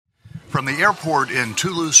From the airport in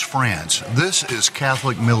Toulouse, France, this is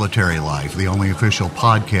Catholic Military Life, the only official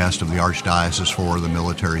podcast of the Archdiocese for the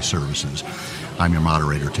Military Services. I'm your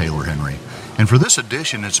moderator, Taylor Henry. And for this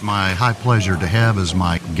edition, it's my high pleasure to have as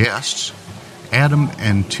my guests Adam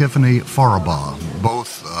and Tiffany Faribaugh,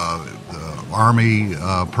 both Army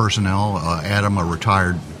personnel. Adam, a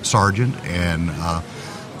retired sergeant, and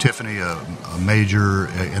Tiffany, a major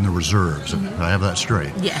in the reserves. I have that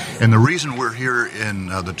straight. Yes. And the reason we're here in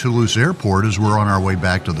the Toulouse airport is we're on our way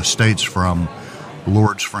back to the States from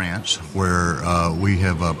Lourdes, France, where we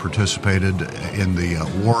have participated in the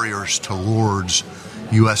Warriors to Lourdes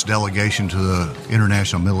U.S. delegation to the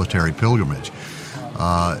International Military Pilgrimage.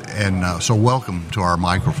 So welcome to our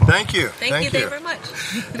microphone. Thank you. Thank you very much.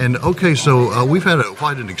 And okay, so we've had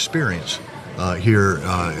quite an experience here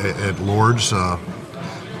at Lourdes.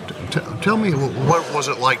 Tell me, what was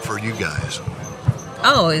it like for you guys?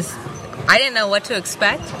 I didn't know what to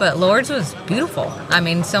expect, but Lourdes was beautiful. I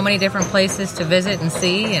mean, so many different places to visit and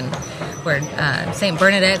see, and where St.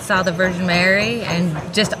 Bernadette saw the Virgin Mary,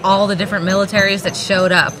 and just all the different militaries that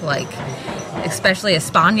showed up, like especially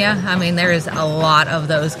España. I mean, there is a lot of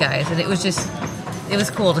those guys, and it was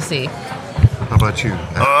cool to see. How about you?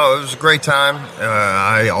 Oh, it was a great time.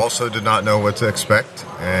 I also did not know what to expect,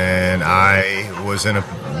 and I was in a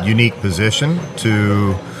unique position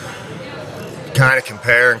to kind of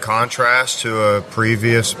compare and contrast to a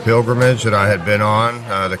previous pilgrimage that I had been on,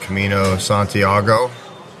 the Camino of Santiago,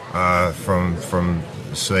 from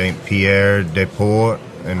Saint Pierre de Port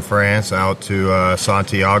in France out to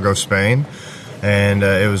Santiago, Spain, and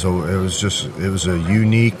it was a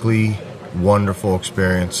uniquely wonderful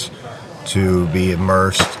experience to be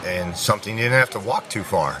immersed in something you didn't have to walk too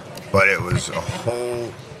far, but it was a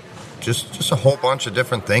whole bunch of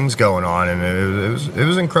different things going on, and it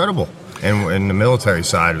was incredible. And the military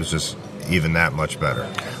side was just even that much better.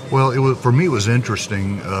 Well, for me, it was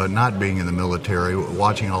interesting not being in the military,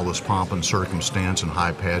 watching all this pomp and circumstance and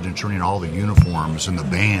high pageantry and all the uniforms and the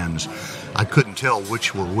bands. I couldn't tell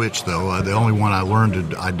which were which, though. The only one I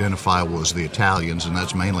learned to identify was the Italians, and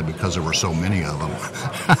that's mainly because there were so many of them.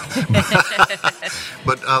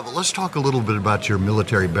 But let's talk a little bit about your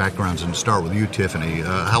military backgrounds and start with you, Tiffany.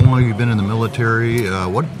 How long have you been in the military?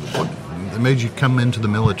 What made you come into the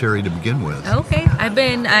military to begin with? Okay,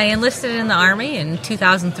 I enlisted in the Army in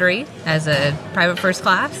 2003 as a private first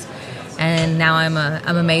class, and now I'm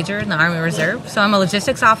a major in the Army Reserve. So I'm a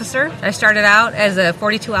logistics officer. I started out as a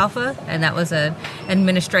 42 Alpha, and that was an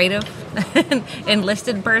administrative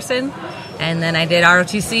enlisted person, and then I did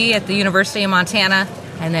ROTC at the University of Montana,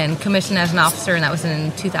 and then commissioned as an officer, and that was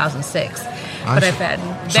in 2006. But I've had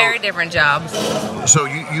very different jobs. So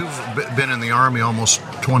you've been in the Army almost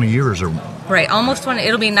 20 years, or right? Almost 20.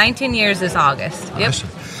 It'll be 19 years this August. Yep.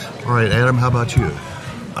 All right, Adam. How about you?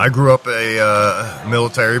 I grew up a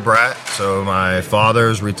military brat. So my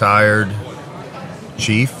father's retired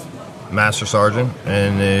chief, master sergeant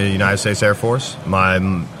in the United States Air Force. My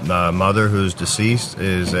mother, who's deceased,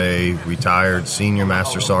 is a retired senior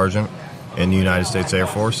master sergeant in the United States Air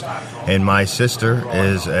Force, and my sister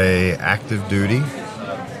is a active duty.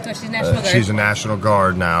 So she's National Guard. She's a National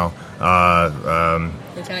Guard now,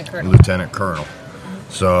 Lieutenant Colonel.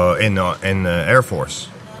 So in the Air Force.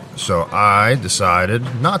 So I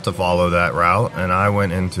decided not to follow that route, and I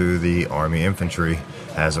went into the Army Infantry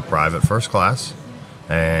as a private first class,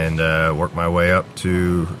 and worked my way up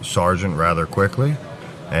to sergeant rather quickly,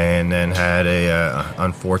 and then had a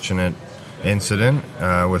unfortunate incident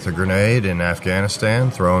with a grenade in Afghanistan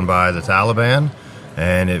thrown by the Taliban,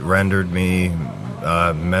 and it rendered me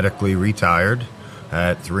medically retired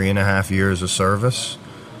at 3.5 years of service,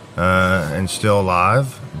 and still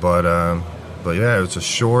alive. But yeah, it was a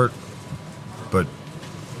short but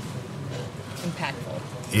impactful.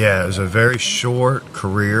 Yeah, it was a very short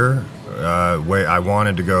career. Way I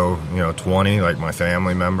wanted to go, 20 like my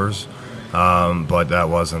family members, but that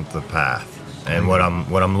wasn't the path. And what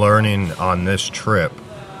I'm learning on this trip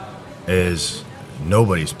is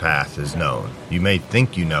nobody's path is known. You may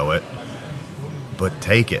think you know it, but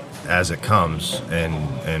take it as it comes and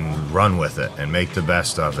run with it and make the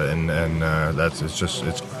best of it. And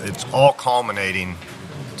it's all culminating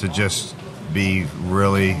to just be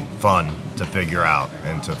really fun to figure out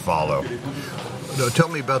and to follow. Tell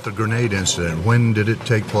me about the grenade incident. When did it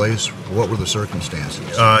take place? What were the circumstances?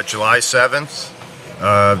 July 7th.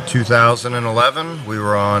 2011, we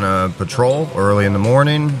were on a patrol early in the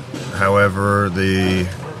morning. However, the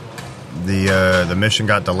mission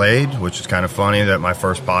got delayed, which is kind of funny that my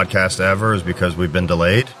first podcast ever is because we've been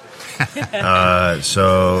delayed.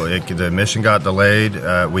 The mission got delayed.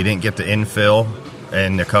 We didn't get the infill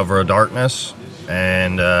in the cover of darkness,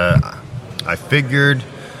 and I figured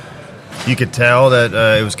you could tell that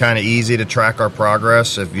it was kind of easy to track our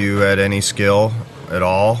progress. If you had any skill at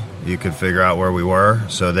all, you could figure out where we were.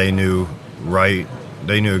 So they knew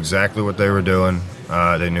exactly what they were doing.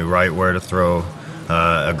 They knew right where to throw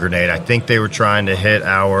a grenade. I think they were trying to hit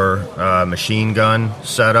our machine gun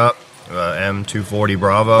setup, M240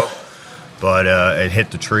 Bravo, but it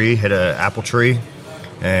hit hit an apple tree,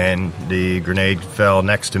 and the grenade fell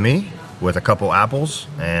next to me with a couple apples,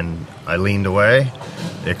 and I leaned away,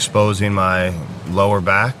 exposing my lower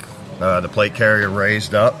back. The plate carrier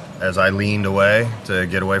raised up as I leaned away to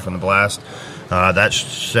get away from the blast. That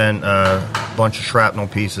sent a bunch of shrapnel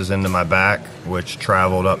pieces into my back, which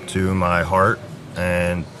traveled up to my heart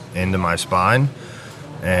and into my spine.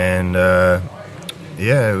 And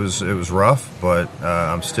it was rough, but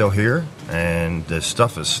I'm still here, and the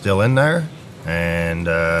stuff is still in there. And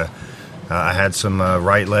I had some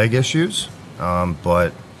right leg issues,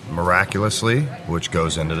 but miraculously, which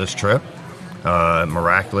goes into this trip,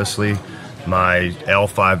 miraculously, my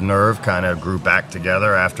L5 nerve kind of grew back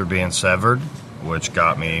together after being severed, which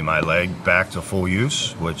got me my leg back to full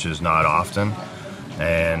use, which is not often.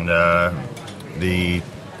 And the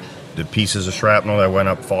pieces of shrapnel that went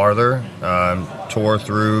up farther tore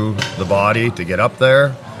through the body to get up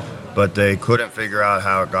there, but they couldn't figure out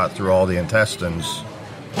how it got through all the intestines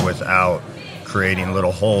without creating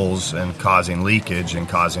little holes and causing leakage and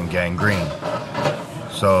causing gangrene.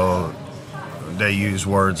 So they use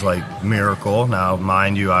words like miracle. Now,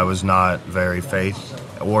 mind you, I was not very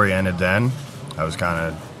faith-oriented then. I was kind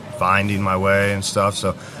of finding my way and stuff,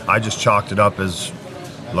 so I just chalked it up as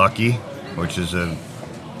lucky, which is a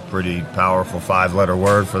pretty powerful 5-letter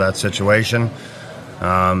word for that situation.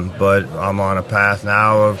 But I'm on a path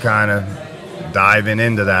now of kind of diving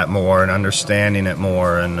into that more and understanding it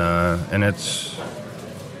more, and it's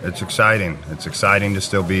exciting. It's exciting to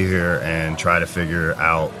still be here and try to figure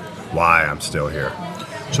out why I'm still here.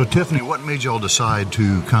 So, Tiffany, what made y'all decide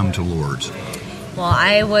to come to Lourdes? Well,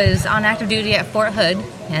 I was on active duty at Fort Hood,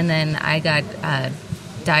 and then I got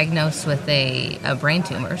diagnosed with a brain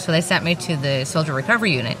tumor. So they sent me to the Soldier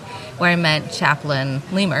Recovery Unit, where I met Chaplain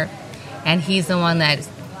Lemer, and he's the one that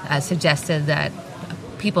suggested that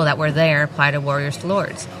people that were there apply to Warriors to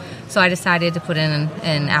Lourdes. So I decided to put in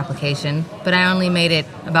an application, but I only made it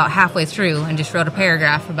about halfway through and just wrote a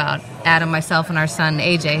paragraph about Adam, myself, and our son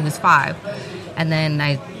AJ, who's 5. And then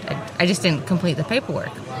I just didn't complete the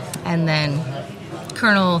paperwork. And then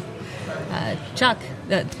Colonel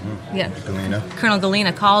Colonel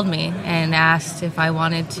Galena called me and asked if I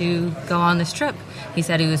wanted to go on this trip. He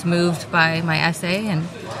said he was moved by my essay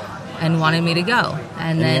and wanted me to go.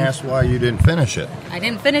 And then he asked why you didn't finish it. I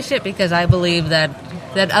didn't finish it because I believe that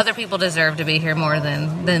other people deserve to be here more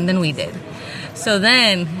than we did. So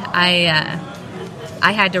then I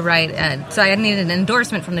had to write, so I needed an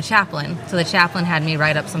endorsement from the chaplain. So the chaplain had me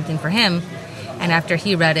write up something for him, and after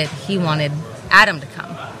he read it, he wanted Adam to come.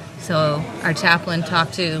 So our chaplain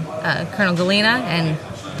talked to Colonel Galena, and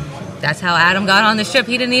that's how Adam got on this trip.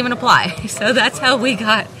 He didn't even apply. So that's how we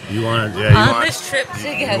got on this trip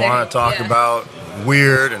together. You want to talk about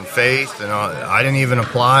weird and faith, and I didn't even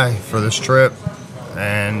apply for this trip,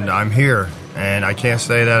 and I'm here. And I can't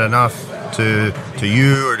say that enough to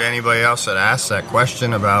you or to anybody else that asked that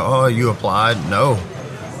question about, oh, you applied. No,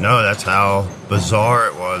 that's how bizarre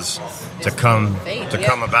it was to come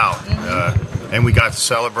about. Mm-hmm. And we got to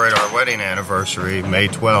celebrate our wedding anniversary May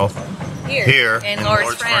 12th here in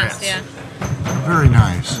Lourdes, France. Yeah. Very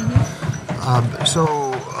nice. Mm-hmm.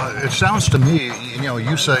 So it sounds to me,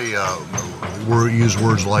 you say use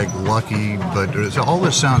words like lucky, but all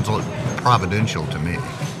this sounds providential to me.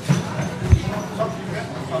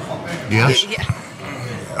 Yes? Yeah.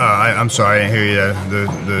 I'm sorry, I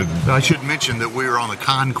didn't hear you. I should mention that we are on the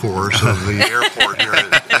concourse of the airport here in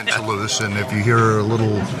Toulouse, and if you hear a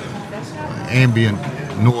little ambient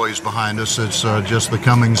noise behind us, it's just the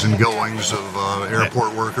comings and goings of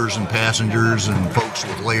airport workers and passengers and folks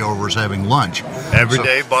with layovers having lunch.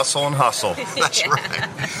 Everyday bustle and hustle. That's right.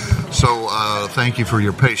 So thank you for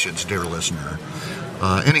your patience, dear listener.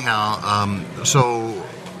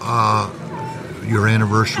 Your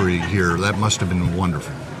anniversary here, that must have been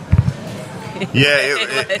wonderful. Yeah,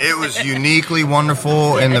 it was uniquely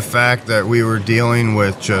wonderful in the fact that we were dealing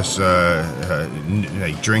with just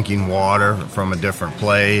drinking water from a different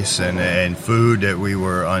place and food that we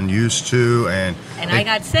were unused to. And I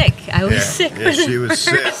got sick. I was sick for she the was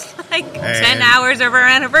first, sick. 10 hours of our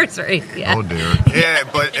anniversary. Yeah. Oh, dear. Yeah,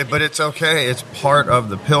 but it's okay. It's part of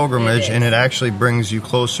the pilgrimage, and it actually brings you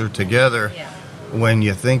closer together. Yeah. When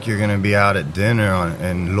you think you're going to be out at dinner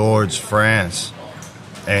in Lourdes, France,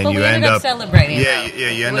 and But you we end ended up up celebrating.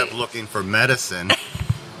 you end up looking for medicine.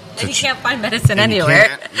 And you can't find medicine And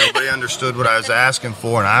anywhere. nobody understood what I was asking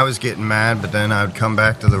for, and I was getting mad, but then I would come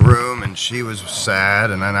back to the room, and she was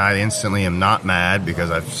sad, and then I instantly am not mad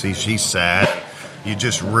because I see she's sad. You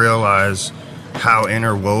just realize how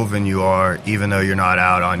interwoven you are, even though you're not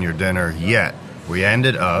out on your dinner yet. We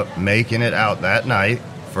ended up making it out that night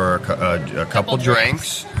for a couple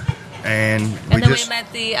drinks. And then we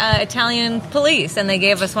met the Italian police, and they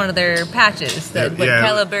gave us one of their patches. The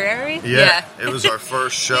Calabrese? Yeah, it was our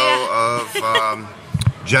first show of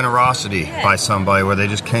generosity by somebody, where they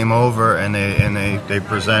just came over and they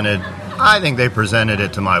presented. I think they presented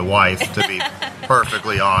it to my wife, to be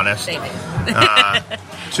perfectly honest.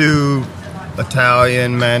 Two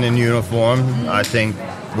Italian men in uniform, I think,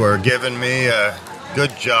 were giving me a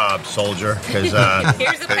good job, soldier. Because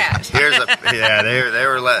here's a patch. They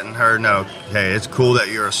were letting her know, hey, it's cool that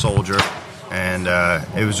you're a soldier, and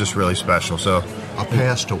it was just really special. So a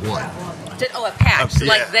pass to what? A patch,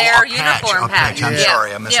 like their uniform patch. I'm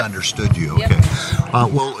sorry, I misunderstood you. Okay.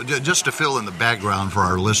 Well, just to fill in the background for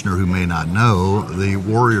our listener who may not know, the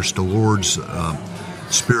Warriors to Lords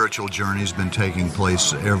spiritual journey has been taking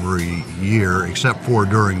place every year except for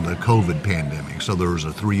during the COVID pandemic. So there was a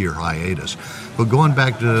 3-year hiatus. But going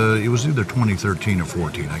back to, it was either 2013 or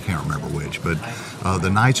 14, I can't remember which, but the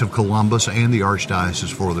Knights of Columbus and the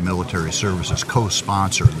Archdiocese for the Military Services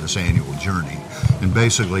co-sponsor this annual journey. And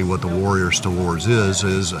basically what the Warriors to Lords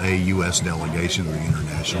is a U.S. delegation of the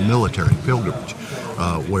International Military Pilgrimage,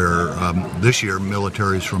 where this year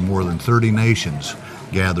militaries from more than 30 nations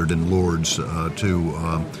gathered in Lourdes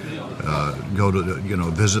to go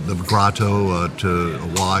to, visit the grotto,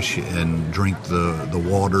 to wash and drink the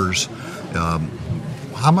waters.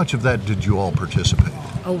 How much of that did you all participate?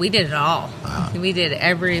 Oh, we did it all. We did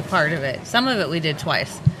every part of it. Some of it we did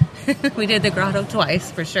twice. We did the grotto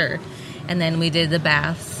twice, for sure. And then we did the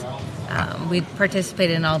baths. We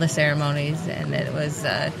participated in all the ceremonies, and it was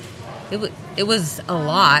a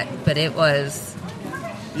lot, but it was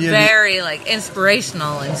very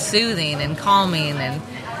inspirational and soothing and calming, and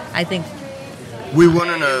I think we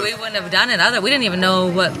wouldn't have done it we didn't even know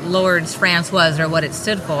what Lourdes France was or what it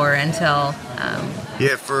stood for until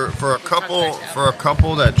for a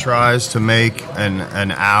couple that tries to make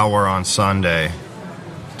an hour on Sunday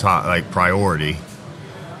priority,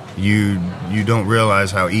 you don't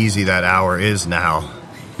realize how easy that hour is now,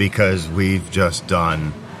 because we've just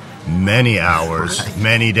done many hours,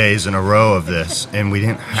 many days in a row of this, and we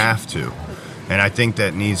didn't have to. And I think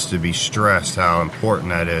that needs to be stressed, how important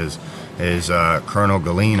that is Colonel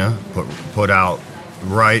Galena put out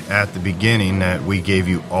right at the beginning that we gave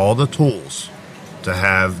you all the tools to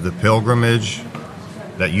have the pilgrimage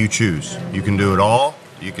that you choose. You can do it all,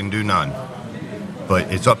 you can do none.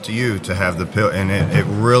 But it's up to you to have the and it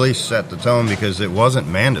really set the tone, because it wasn't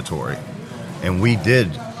mandatory. And we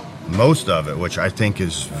did most of it, which I think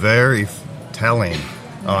is very telling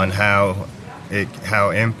on how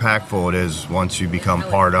impactful it is once you become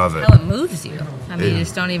part of it. How it moves you. I mean, you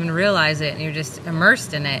just don't even realize it, and you're just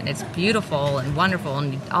immersed in it, and it's beautiful and wonderful,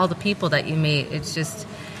 and all the people that you meet, it's just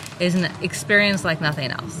is an experience like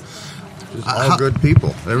nothing else. All good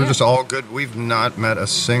people. They were just all good. We've not met a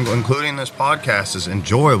single, including this podcast, is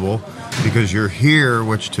enjoyable because you're here,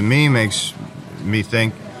 which to me makes me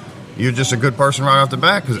think you're just a good person right off the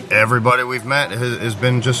bat, because everybody we've met has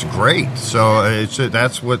been just great. So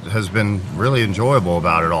that's what has been really enjoyable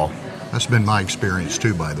about it all. That's been my experience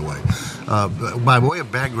too, by the way. By way of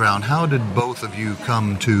background, how did both of you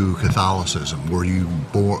come to Catholicism? Were you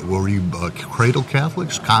cradle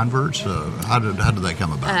Catholics, converts? How did that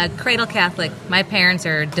come about? Cradle Catholic. My parents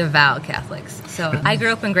are devout Catholics. So I grew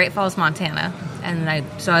up in Great Falls, Montana, and I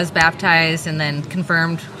was baptized and then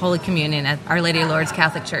confirmed Holy Communion at Our Lady of Lourdes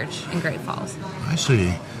Catholic Church in Great Falls. I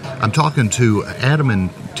see. I'm talking to Adam and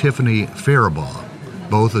Tiffany Faribaugh,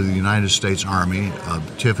 both of the United States Army.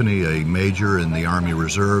 Tiffany, a major in the Army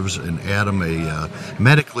Reserves, and Adam, a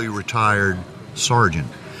medically retired sergeant.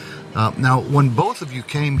 Now, when both of you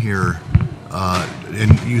came here,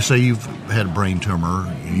 and you say you've had a brain tumor,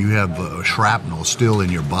 and you have shrapnel still in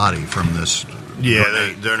your body from this.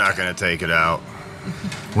 Yeah, they're not going to take it out.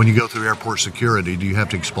 When you go through airport security, do you have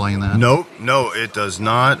to explain that? No, it does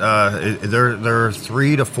not. There are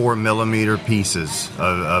 3 to 4 millimeter pieces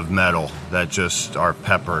of metal that just are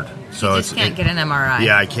peppered. So you just can't get an MRI.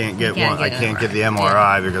 Yeah, I can't get one. I can't get the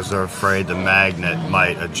MRI because they're afraid the magnet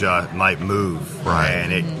might move. Right.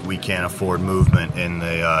 And we can't afford movement in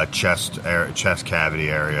the chest cavity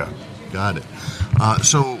area. Got it.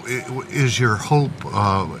 So is your hope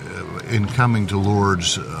in coming to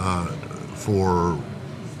Lourdes for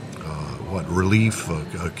relief,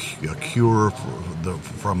 a cure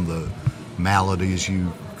from the maladies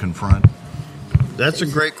you confront? That's a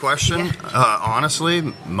great question.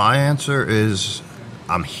 Honestly, my answer is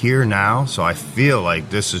I'm here now, so I feel like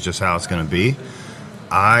this is just how it's going to be.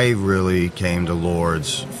 I really came to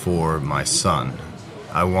Lourdes for my son.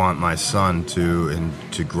 I want my son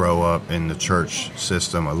to grow up in the church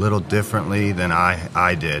system a little differently than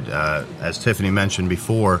I did. As Tiffany mentioned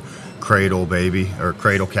before, cradle baby or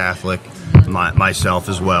cradle Catholic, myself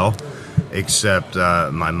as well. Except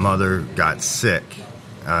my mother got sick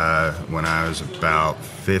when I was about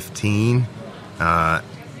 15,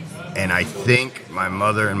 and I think my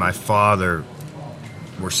mother and my father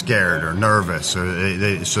were scared or nervous,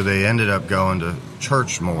 so they ended up going to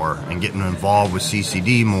church more and getting involved with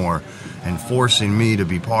CCD more and forcing me to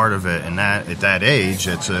be part of it. And that at that age,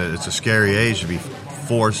 it's a scary age to be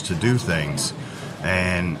forced to do things.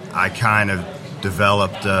 And I kind of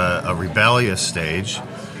developed a rebellious stage,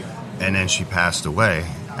 and then she passed away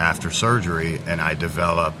after surgery, and I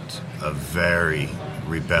developed a very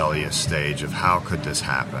rebellious stage of how could this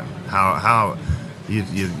happen? How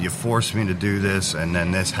you forced me to do this, and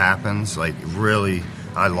then this happens? Like, really,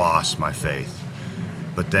 I lost my faith.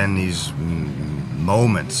 But then these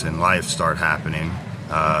moments in life start happening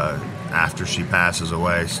after she passes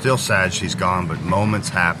away. Still sad she's gone, but moments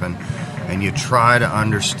happen, and you try to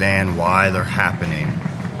understand why they're happening.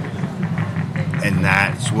 And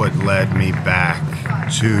that's what led me back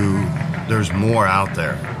to there's more out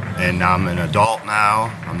there. And I'm an adult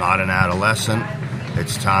now. I'm not an adolescent.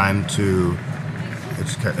 It's time to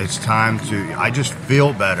I just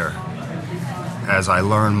feel better as I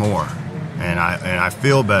learn more. And I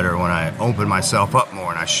feel better when I open myself up more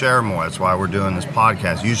and I share more. That's why we're doing this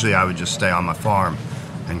podcast. Usually I would just stay on my farm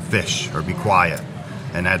and fish or be quiet.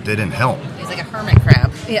 And that didn't help. He's like a hermit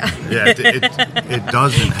crab. Yeah. Yeah, it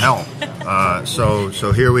doesn't help.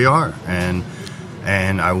 So here we are. And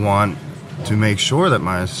I want to make sure that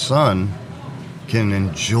my son can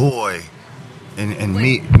enjoy and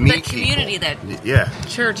meet the community people. that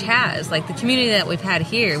church has, like the community that we've had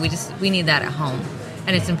here. We need that at home,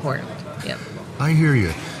 and it's important. Yep. I hear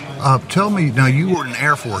you. Tell me, now you were an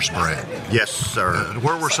Air Force brat. Yes, sir.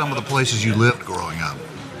 Where were some of the places you lived growing up?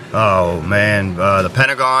 Oh, man. The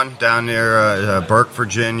Pentagon down near Burke,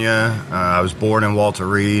 Virginia. I was born in Walter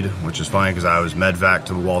Reed, which is funny because I was medvac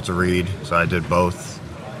to Walter Reed, so I did both.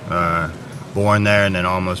 Born there and then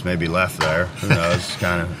almost maybe left there. Who knows?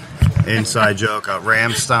 Kind of inside joke.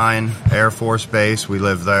 Ramstein Air Force Base. We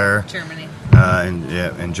lived there. Germany.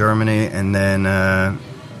 In Germany, and then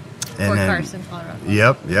Fort Carson, Colorado.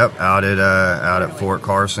 Yep. Out at Fort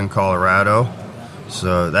Carson, Colorado.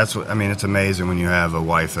 So that's what I mean. It's amazing when you have a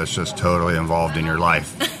wife that's just totally involved in your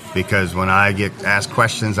life. Because when I get asked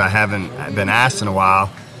questions I haven't been asked in a while,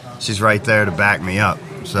 she's right there to back me up.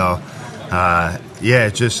 So.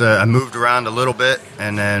 It's just I moved around a little bit,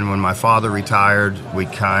 and then when my father retired, we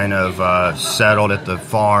kind of settled at the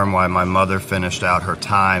farm while my mother finished out her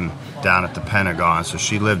time down at the Pentagon. So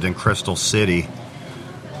she lived in Crystal City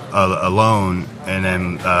alone, and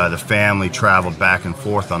then the family traveled back and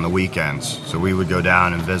forth on the weekends. So we would go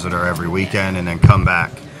down and visit her every weekend and then come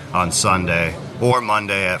back on Sunday or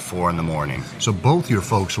Monday at 4 in the morning. So both your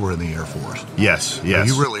folks were in the Air Force? Yes. So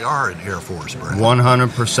you really are an Air Force, Brad.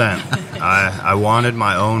 100%. I wanted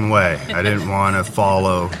my own way. I didn't want to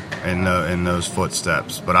follow in those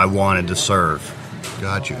footsteps, but I wanted to serve.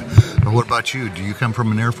 Got you. But what about you? Do you come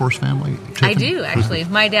from an Air Force family? Tiffany? I do, actually.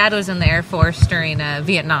 My dad was in the Air Force during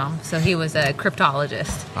Vietnam, so he was a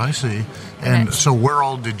cryptologist. I see. And so where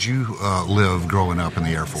all did you live growing up in the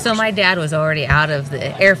Air Force? So my dad was already out of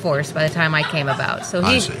the Air Force by the time I came about. So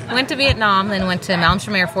he went to Vietnam, then went to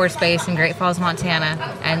Malmstrom Air Force Base in Great Falls,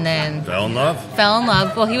 Montana, and then Fell in love.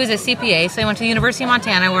 Well, he was a CPA, so he went to the University of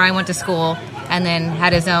Montana, where I wwent to school, and then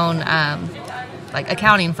had his own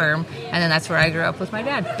accounting firm, and then that's where I grew up with my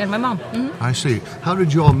dad and my mom. Mm-hmm. I see. How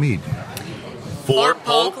did you all meet? Fort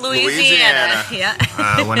Polk, Louisiana. Yeah.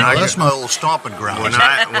 That's my old stomping ground. When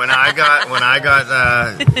I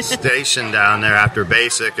got stationed down there after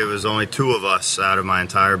basic, it was only 2 of us out of my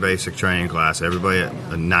entire basic training class. Everybody,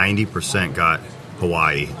 90% got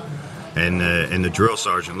Hawaii. And the drill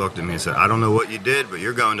sergeant looked at me and said, "I don't know what you did, but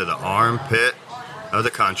you're going to the armpit of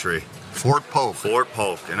the country." Fort Polk.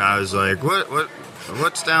 And I was like,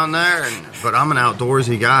 what's down there? But I'm an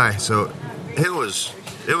outdoorsy guy, so it was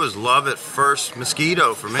love at first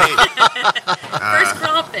mosquito for me. First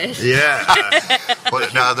crawfish. Yeah.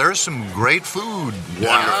 But now there's some great food. Wonderful.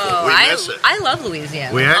 Oh, We miss it. I love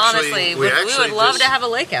Louisiana. We actually- Honestly, we we actually would love just- to have a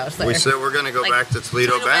lake house there. We said we're going to go Like, back to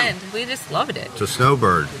Toledo Bend. We just loved it. To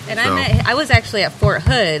Snowbird. And So- I was actually at Fort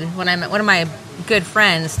Hood when I met one of my good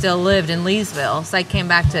friends still lived in Leesville, so I came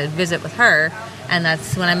back to visit with her, and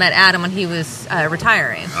that's when I met Adam when he was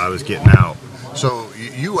retiring. I was getting out. So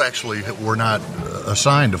you actually were not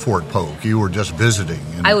assigned to Fort Polk. You were just visiting.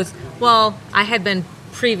 And I had been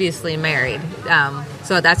previously married,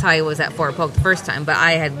 so that's how I was at Fort Polk the first time, but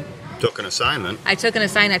Took an assignment. I took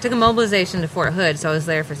a mobilization to Fort Hood, so I was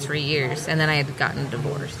there for 3 years, and then I had gotten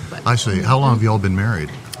divorced. But I see. How long have you all been married?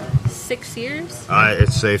 6 years?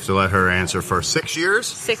 It's safe to let her answer first. 6 years?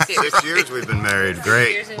 6 years. 6 years we've been married. 6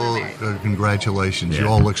 Great. years we've been Well, married. congratulations. You Yeah.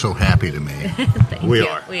 all look so happy to me. Thank We you.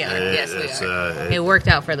 are. We are. It's, Yes, we are. it- It worked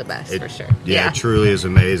out for the best, for sure. Yeah, it truly is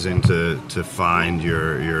amazing to find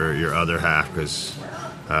your other half, because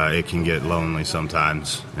it can get lonely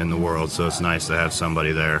sometimes in the world. So it's nice to have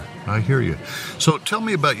somebody there. I hear you. So tell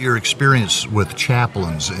me about your experience with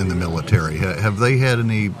chaplains in the military. Have they had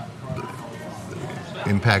any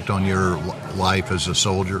impact on your life as a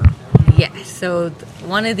soldier? Yes. So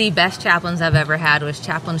one of the best chaplains I've ever had was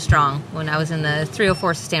Chaplain Strong when I was in the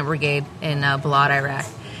 304th Sustainment Brigade in Balad, Iraq.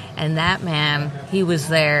 And that man, he was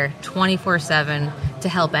there 24/7 to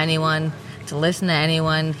help anyone, to listen to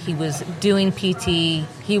anyone. He was doing PT.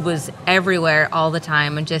 He was everywhere all the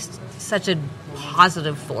time, and just such a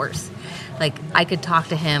positive force. Like, I could talk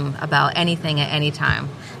to him about anything at any time.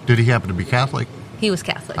 Did he happen to be Catholic? He was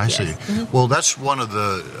Catholic. I yes. see. Mhm. Well, that's one of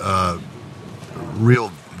the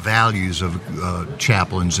real values of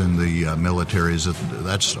chaplains in the military, is that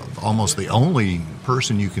that's almost the only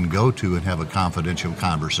person you can go to and have a confidential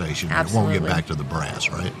conversation. It won't Absolutely. get back to the brass,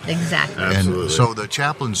 right? Exactly. Absolutely. And so the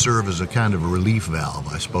chaplains serve as a kind of a relief valve,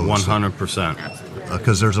 I suppose. 100%.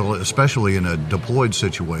 Because there's especially in a deployed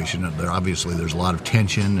situation, there's a lot of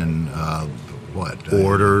tension and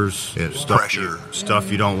Orders, It's stuff pressure. stuff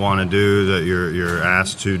you don't want to do that you're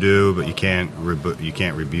asked to do, but you can't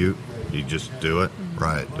rebuke. You just do it.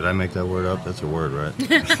 Right. Did I make that word up? That's a word, right?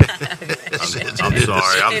 I'm I'm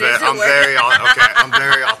sorry. It is a word. I'm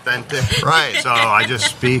very authentic. Right. So I just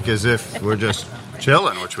speak as if we're just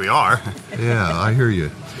chilling, which we are. Yeah, I hear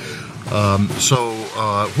you. So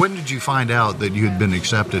when did you find out that you had been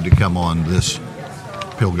accepted to come on this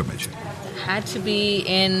pilgrimage? Had to be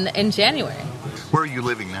in January. Where are you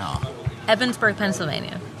living now? Evansburg,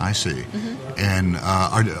 Pennsylvania. I see. And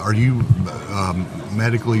are you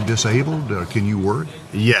medically disabled? Can you work?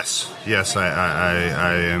 Yes, I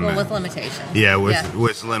am. Well, with limitations. Yeah,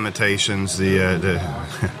 with limitations, the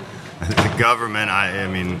government.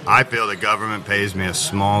 I feel the government pays me a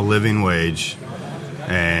small living wage,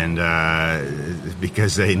 and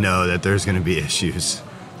because they know that there's going to be issues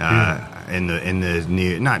in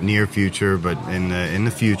the not near future, but in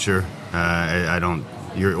the future. I don't.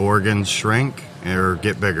 Your organs shrink or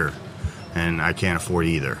get bigger, and I can't afford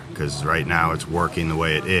either, because right now it's working the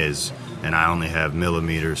way it is, and I only have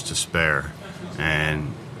millimeters to spare,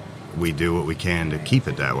 and we do what we can to keep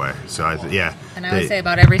it that way. So And I would say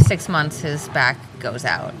about every 6 months his back goes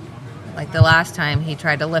out. Like the last time he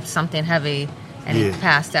tried to lift something heavy and he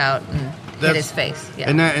passed out and hit his face. Yeah.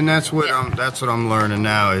 And that's what I'm learning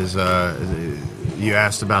now is you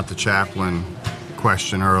asked about the chaplain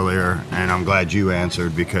question earlier, and I'm glad you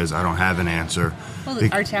answered, because I don't have an answer. Well,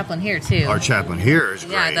 our chaplain here too. Our chaplain here is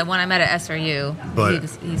great. Yeah, the one I met at SRU. But-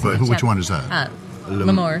 he's but the which one is that?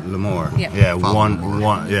 Lamore. Yeah,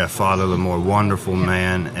 Yeah. Father Lamore, wonderful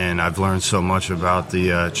man, and I've learned so much about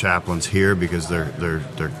the chaplains here, because they're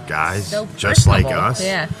guys So just like personable. us.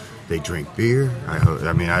 Yeah. They drink beer. I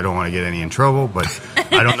don't want to get any in trouble, but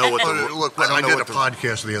I don't know what the Look, I don't I know did what a the-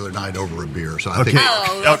 podcast the other night over a beer, so I Okay. think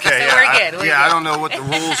Oh, Okay. so Yeah. we're good. We're I good. don't know what the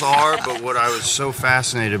rules are, but what I was so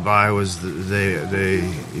fascinated by was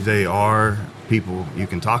they are people you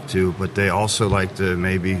can talk to, but they also like to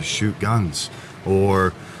maybe shoot guns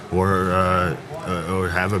or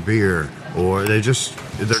have a beer, or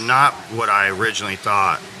they're not what I originally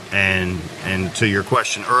thought. And to your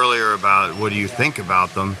question earlier about what do you think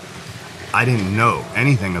about them, I didn't know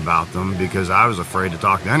anything about them because I was afraid to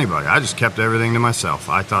talk to anybody. I just kept everything to myself.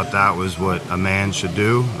 I thought that was what a man should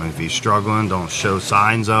do. If he's struggling, don't show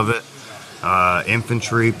signs of it.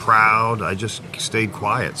 Infantry, proud. I just stayed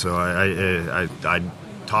quiet. So I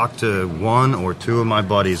talked to one or two of my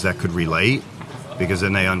buddies that could relate, because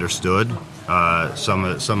then they understood some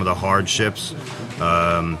of the hardships.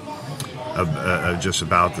 Just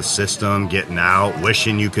about the system, getting out,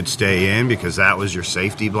 wishing you could stay in because that was your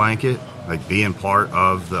safety blanket. Like being part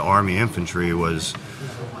of the Army infantry was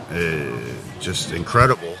just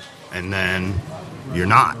incredible, and then you're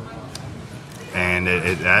not. And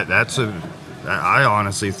I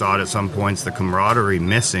honestly thought at some points the camaraderie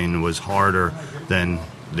missing was harder than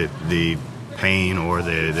the pain or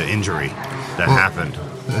the injury that happened.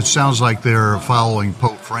 It sounds like they're following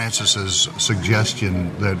Pope Francis's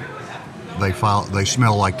suggestion that they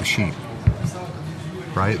smell like the sheep,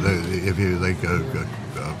 right? If you like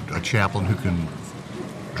a chaplain who can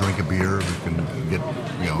drink a beer, who can get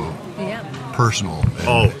personal.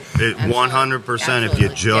 100%. If you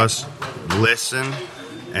just listen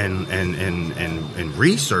and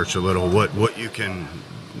research a little what you can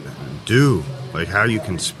do, like how you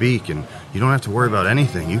can speak, and you don't have to worry about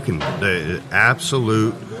anything. The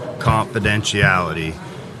absolute confidentiality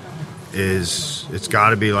it's got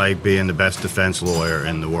to be like being the best defense lawyer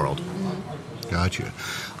in the world. Gotcha.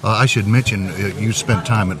 I should mention you spent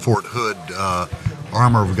time at Fort Hood,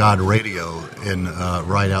 Armor of God Radio,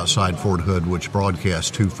 right outside Fort Hood, which broadcasts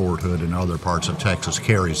to Fort Hood and other parts of Texas,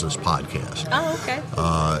 carries this podcast. Oh, okay.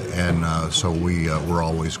 So we're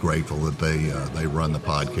always grateful that they run the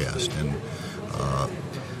podcast. And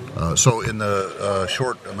so in the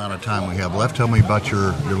short amount of time we have left, tell me about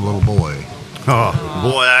your little boy. Oh,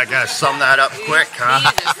 boy, I got to sum that up quick,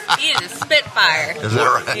 huh? He is a spitfire. Is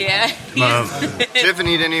that right? Yeah.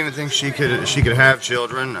 Tiffany didn't even think she could have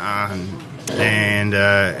children, and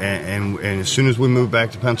as soon as we moved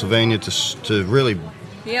back to Pennsylvania to really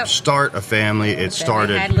start a family, it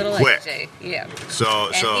started had little quick. AJ. Yeah.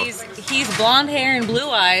 So he's blonde hair and blue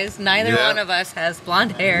eyes. Neither one of us has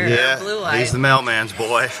blonde hair or blue eyes. He's the mailman's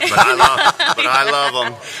boy, but I love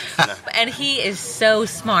him. And he is so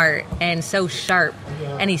smart and so sharp,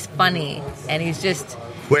 and he's funny, and he's just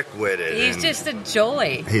quick-witted. He's just a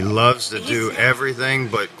joy. He loves to do everything,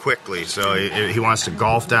 but quickly. So he wants to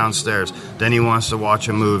golf downstairs. Then he wants to watch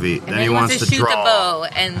a movie. Then he wants to shoot draw. the bow,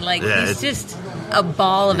 and he's just a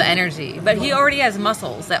ball of energy. But he already has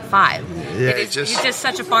muscles at 5. Yeah, he's just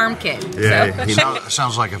such a farm kid. Yeah, so. He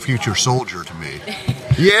sounds like a future soldier to me.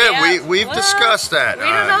 Yeah, we've discussed that. We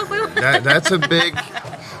don't know if we that's a big.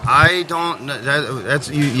 I don't. That's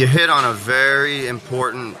you hit on a very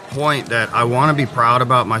important point that I want to be proud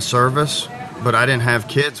about my service, but I didn't have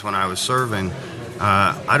kids when I was serving.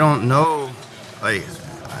 I don't know, I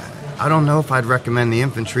don't know if I'd recommend the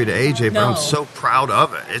infantry to AJ, but I'm so proud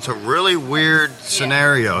of it. It's a really weird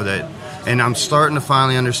scenario and I'm starting to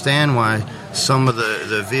finally understand why some of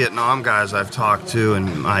the Vietnam guys I've talked to,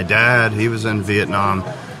 and my dad, he was in Vietnam.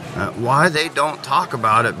 Why they don't talk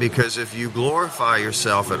about it, because if you glorify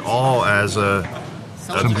yourself at all as a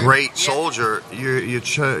great soldier,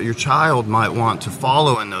 your child might want to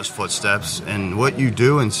follow in those footsteps, and what you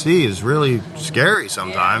do and see is really scary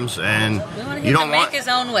sometimes. And we want him to make his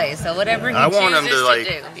own way, so whatever he chooses to do. I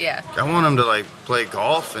want him to play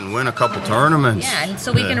golf and win a couple tournaments. Yeah, and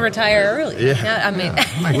so we can retire early. Yeah, I mean,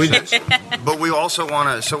 but we also want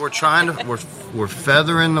to. So we're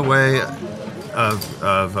feathering the way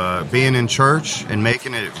of being in church and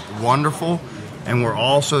making it wonderful, and we're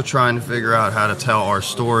also trying to figure out how to tell our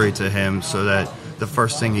story to him so that the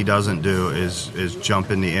first thing he doesn't do is jump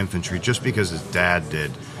in the infantry just because his dad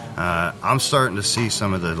did. I'm starting to see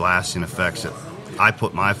some of the lasting effects that I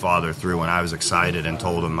put my father through when I was excited and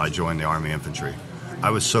told him I joined the Army Infantry.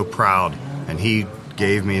 I was so proud, and he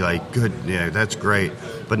gave me good, that's great.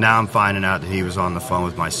 But now I'm finding out that he was on the phone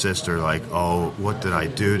with my sister, oh, what did I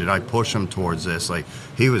do? Did I push him towards this?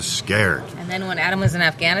 He was scared. And then when Adam was in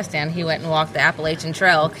Afghanistan, he went and walked the Appalachian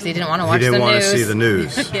Trail because he didn't want to watch the news. He didn't want to see the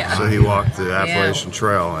news. Yeah. So he walked the Appalachian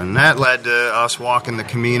Trail. And that led to us walking the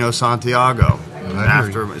Camino Santiago.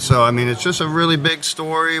 So, I mean, it's just a really big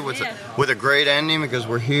story with a great ending, because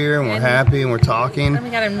we're here and we're happy and we're talking. And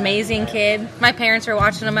we got an amazing kid. My parents are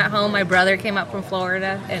watching him at home. My brother came up from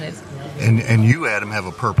Florida, and it's... And you, Adam, have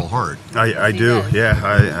a Purple Heart. I do,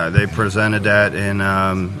 yeah. They presented that in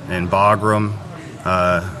Bagram,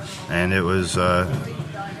 and it was.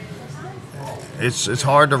 It's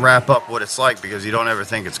hard to wrap up what it's like, because you don't ever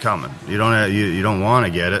think it's coming. You don't want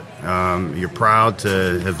to get it. You're proud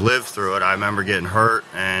to have lived through it. I remember getting hurt,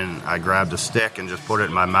 and I grabbed a stick and just put it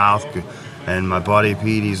in my mouth. And my buddy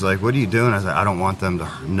Pete, he's like, "What are you doing?" I said, "I don't want them to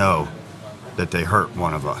know that they hurt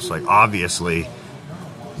one of us. Obviously,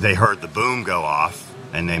 they heard the boom go off,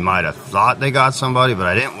 and they might have thought they got somebody, but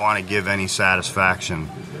I didn't want to give any satisfaction.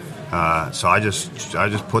 So I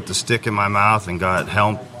just put the stick in my mouth and got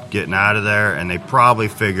help getting out of there, and they probably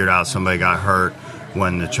figured out somebody got hurt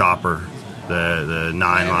when the chopper, the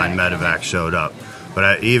 9-line medevac showed up.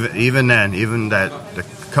 But even then, even that the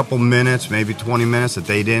couple minutes, maybe 20 minutes that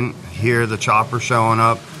they didn't hear the chopper showing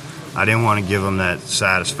up, I didn't want to give them that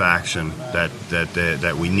satisfaction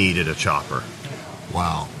that we needed a chopper.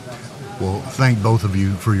 Wow. Well, thank both of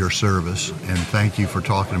you for your service, and thank you for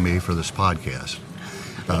talking to me for this podcast.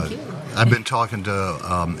 Thank you. I've been talking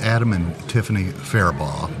to Adam and Tiffany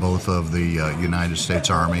Fairbaugh, both of the United States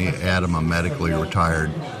Army. Adam, a medically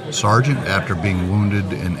retired sergeant after being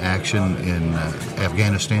wounded in action in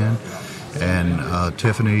Afghanistan, and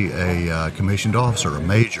Tiffany, a commissioned officer, a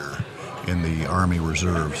major in the Army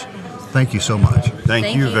Reserves. Thank you so much.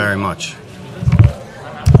 Thank you very much.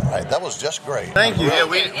 All right, that was just great. Thank you. Yeah,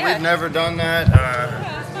 we've never done that.